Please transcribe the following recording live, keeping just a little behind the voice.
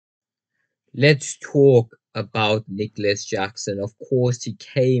Let's talk about Nicolas Jackson. Of course, he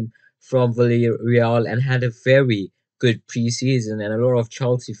came from Villarreal and had a very good preseason, and a lot of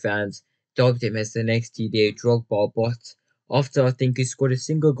Chelsea fans dogged him as the next Didier Drogba. But after I think he scored a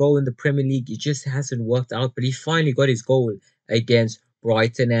single goal in the Premier League, it just hasn't worked out. But he finally got his goal against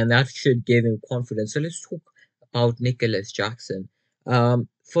Brighton, and that should give him confidence. So let's talk about Nicolas Jackson.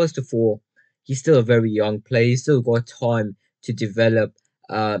 First of all, he's still a very young player. He's still got time to develop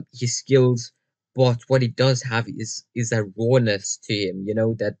his skills, but what he does have is that rawness to him. You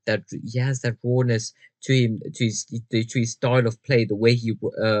know that he has that rawness to him, to his style of play, the way he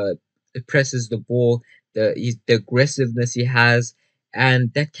presses the ball, the aggressiveness he has,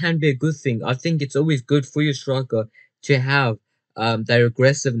 and that can be a good thing. I think it's always good for your striker to have that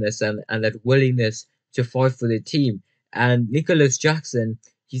aggressiveness and that willingness to fight for the team. And Nicolas Jackson,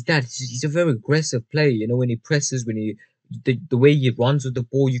 he's a very aggressive player. You know, when he presses, the way he runs with the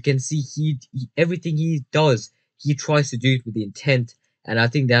ball, you can see everything he does, he tries to do it with the intent, and I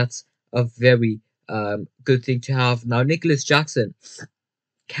think that's a very good thing to have. Now, Nicolas Jackson,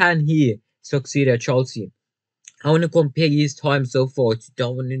 can he succeed at Chelsea? I want to compare his time so far to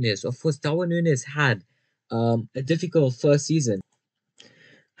Darwin Núñez. Of course, Darwin Núñez had a difficult first season.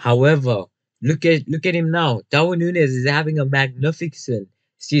 However, look at him now. Darwin Núñez is having a magnificent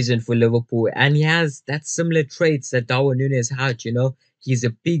season for Liverpool, and he has that similar traits that Darwin Núñez had. You know, he's a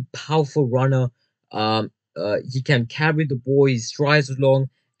big, powerful runner. He can carry the ball. He strides along,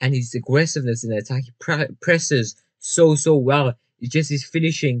 and his aggressiveness in attack. He presses so well. It's just his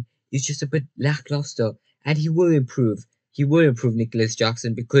finishing is just a bit lackluster, and he will improve. He will improve, Nicolas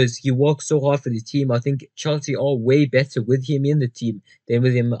Jackson, because he works so hard for the team. I think Chelsea are way better with him in the team than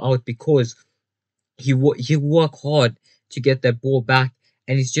with him out, because he work hard to get that ball back,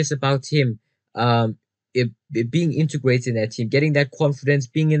 and it's just about him it being integrated in that team, getting that confidence,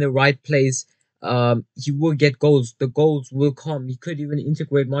 being in the right place. He will get goals. The goals will come. He could even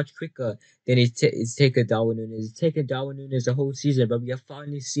integrate much quicker than it's taken Darwin Núñez. It's taken Darwin Núñez the whole season, but we are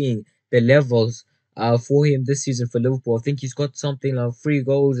finally seeing the levels for him this season for Liverpool. I think he's got something like 3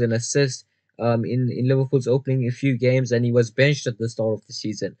 goals and assists in Liverpool's opening a few games, and he was benched at the start of the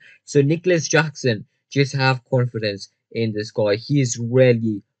season. So Nicolas Jackson, just have confidence in this guy. He is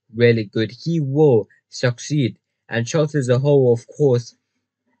really good. He will succeed. And Chelsea as a whole, of course,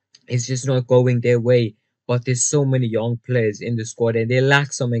 is just not going their way. But there's so many young players in the squad, and they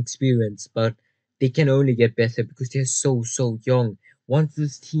lack some experience, but they can only get better because they're so young. Once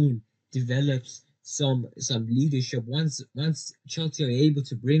this team develops some leadership, once Chelsea are able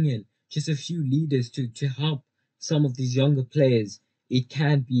to bring in just a few leaders to help some of these younger players, it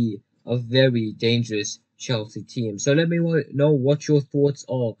can be a very dangerous Chelsea team. So let me know what your thoughts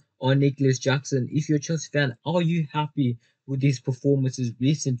are on Nicolas Jackson. If you're a Chelsea fan, are you happy with his performances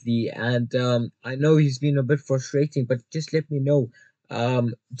recently? And I know he's been a bit frustrating, but just let me know.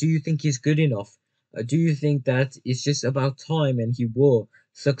 Do you think he's good enough? Do you think that it's just about time and he will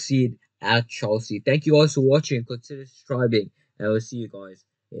succeed at Chelsea? Thank you all for watching. Consider subscribing, and I will see you guys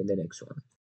in the next one.